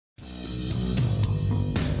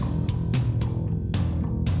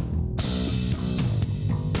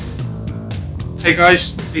Hey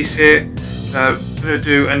guys, Peace here. I'm going to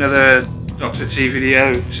do another Dr. T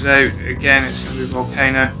video today. Again, it's going to be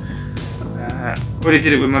volcano. Already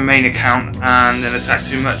did it with my main account and then attacked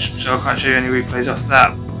too much, so I can't show you any replays off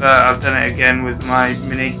that. But I've done it again with my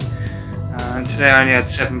mini. And today I only had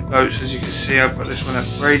 7 boats. As you can see, I've got this one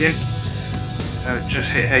upgrading.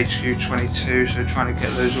 Just hit HQ 22, so trying to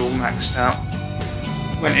get those all maxed out.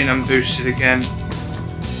 Went in unboosted again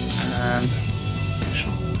and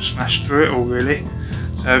smashed through it all really.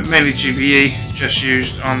 So mainly GBE just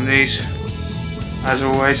used on these as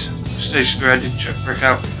always. Stage 3 I did chuck brick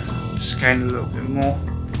out, just gain a little bit more.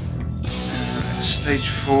 Stage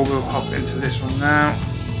 4 we'll hop into this one now.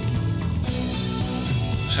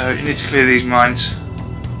 So you need to clear these mines.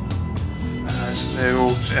 So they're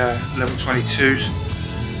all level 22s.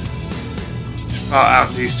 Just part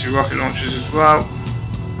out these 2 rocket launchers as well,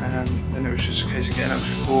 and then it was just a case of getting up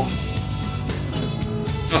to core.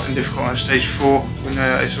 Nothing difficult on stage 4. We know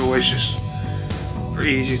that it's always just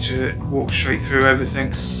pretty easy to walk straight through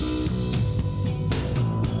everything.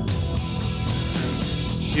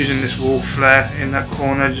 Using this wall flare in that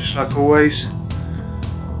corner just like always.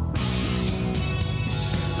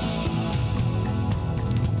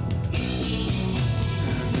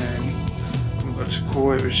 And then we got to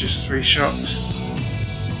core, it was just 3 shots.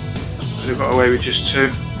 Could have got away with just 2.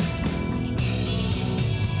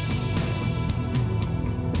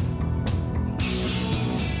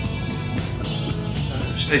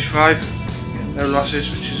 Stage 5, getting no losses,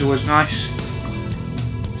 which is always nice.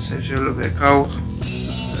 Saves you a little bit of gold.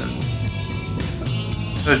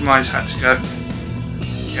 Those mines had to go.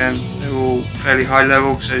 Again, they're all fairly high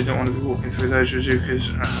level, so you don't want to be walking through those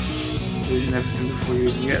bazookas losing everything before you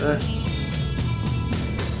even get there.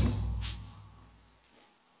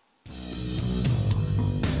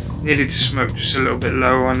 Needed to smoke just a little bit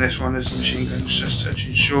lower on this one as the machine gun's just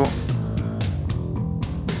touching shore.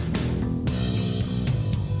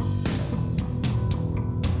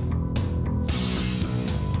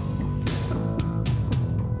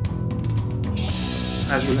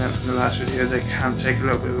 As we learned from the last video, they can take a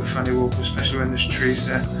little bit of a funny walk, especially when there's trees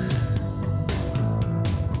there.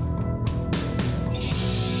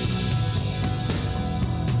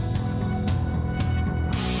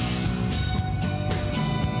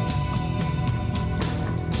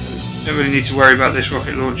 Don't really need to worry about this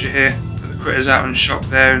rocket launcher here. Put the critters out and shock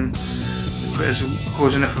there, and the critters will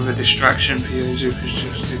cause enough of a distraction for your bazookas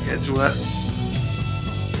just to get to work.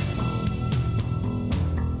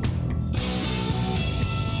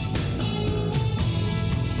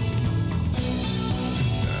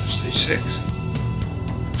 Stage 6.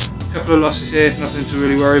 A couple of losses here, nothing to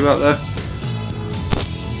really worry about though.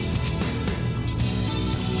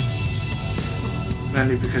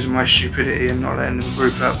 Mainly because of my stupidity and not letting them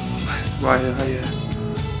group up while I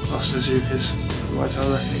lost the Zookas. Otherwise I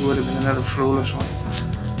reckon it would have been another flawless one.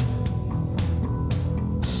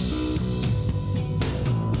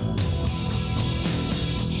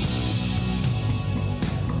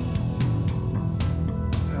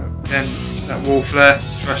 So again, that wall flare,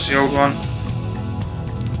 trust the old one.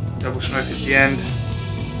 Double smoke at the end.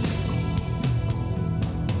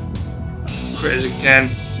 Critters again,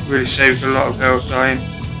 really saved a lot of girls dying.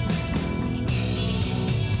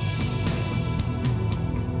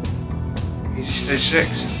 Easy stage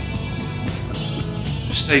 6.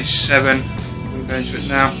 Stage 7, we're going to it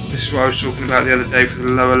now. This is what I was talking about the other day for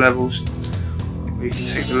the lower levels, where you can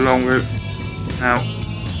take the long route. Now,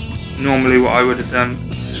 normally what I would have done,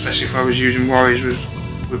 especially if I was using warriors,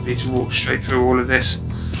 would be to walk straight through all of this.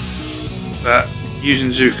 But using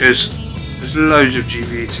Zookas, there's loads of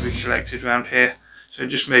GBE to be collected around here, so it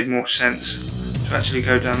just made more sense to actually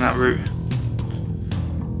go down that route.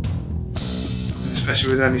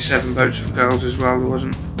 Especially with only 7 boats of girls as well, there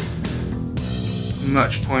wasn't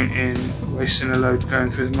much point in wasting a load going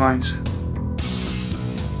through the mines.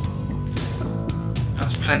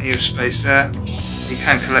 That's plenty of space there. You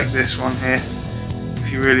can collect this one here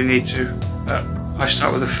if you really need to, but I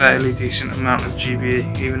start with a fairly decent amount of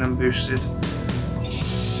GBE, even unboosted.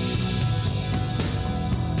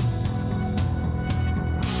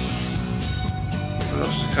 I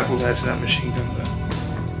lost a couple there to that machine gun, but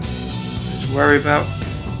nothing to worry about.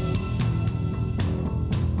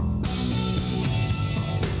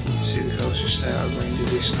 You see the girls just stay out of range of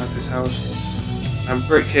these sniper towers. Now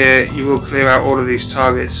brick here, you will clear out all of these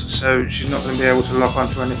targets, so she's not going to be able to lock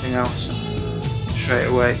onto anything else straight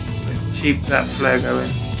away. But keep that flare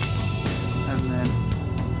going, and then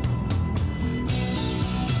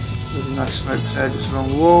really nice smokes there just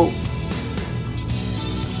along the wall.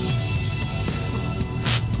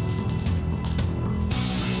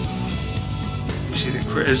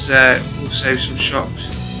 critters there will save some shots.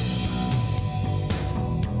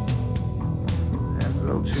 A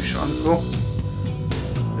little 2-shot on the core.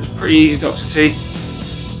 It's pretty easy Dr. T.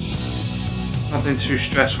 Nothing too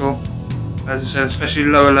stressful. As I said, especially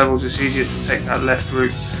lower levels, it's easier to take that left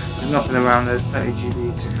route. There's nothing around, there's plenty of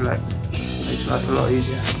GB to collect. Makes life a lot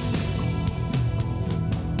easier.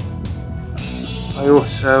 I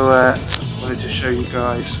also wanted to show you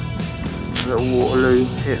guys a little Waterloo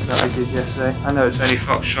hit that I did yesterday. I know it's only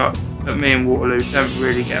Foxtrot, but me and Waterloo don't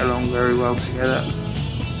really get along very well together.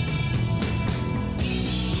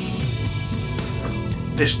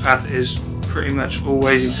 This path is pretty much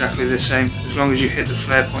always exactly the same, as long as you hit the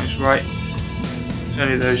flare points right. It's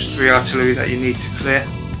only those 3 artillery that you need to clear.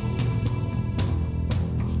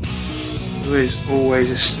 There is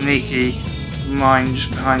always a sneaky mine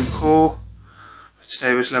just behind core.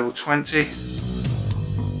 Today was level 20.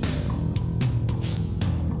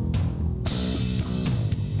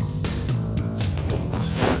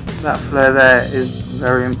 That flare there is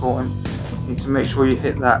very important. You need to make sure you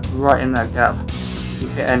hit that right in that gap. If you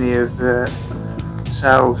hit any of the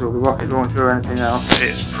cells or the rocket launcher or anything else,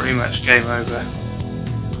 it's pretty much game over.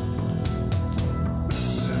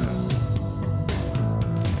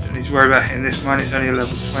 Don't need to worry about hitting this mine, it's only a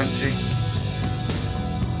level 20.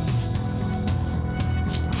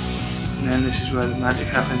 And then this is where the magic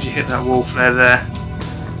happens. You hit that wall flare there,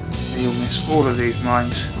 and you'll miss all of these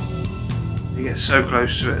mines. You get so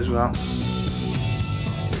close to it as well.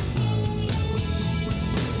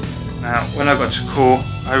 Now, when I got to core,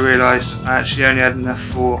 I realised I actually only had enough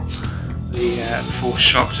for the 4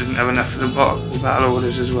 shots. I didn't have enough for the battle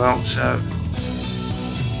orders as well. So,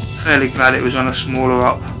 fairly glad it was on a smaller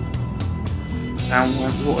op. Down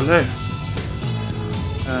went Waterloo.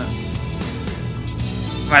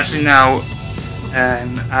 I'm actually now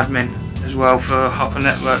an admin as well for Hopper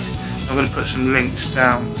Network. I'm going to put some links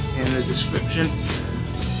down in the description.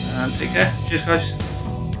 And take care. Cheers, guys.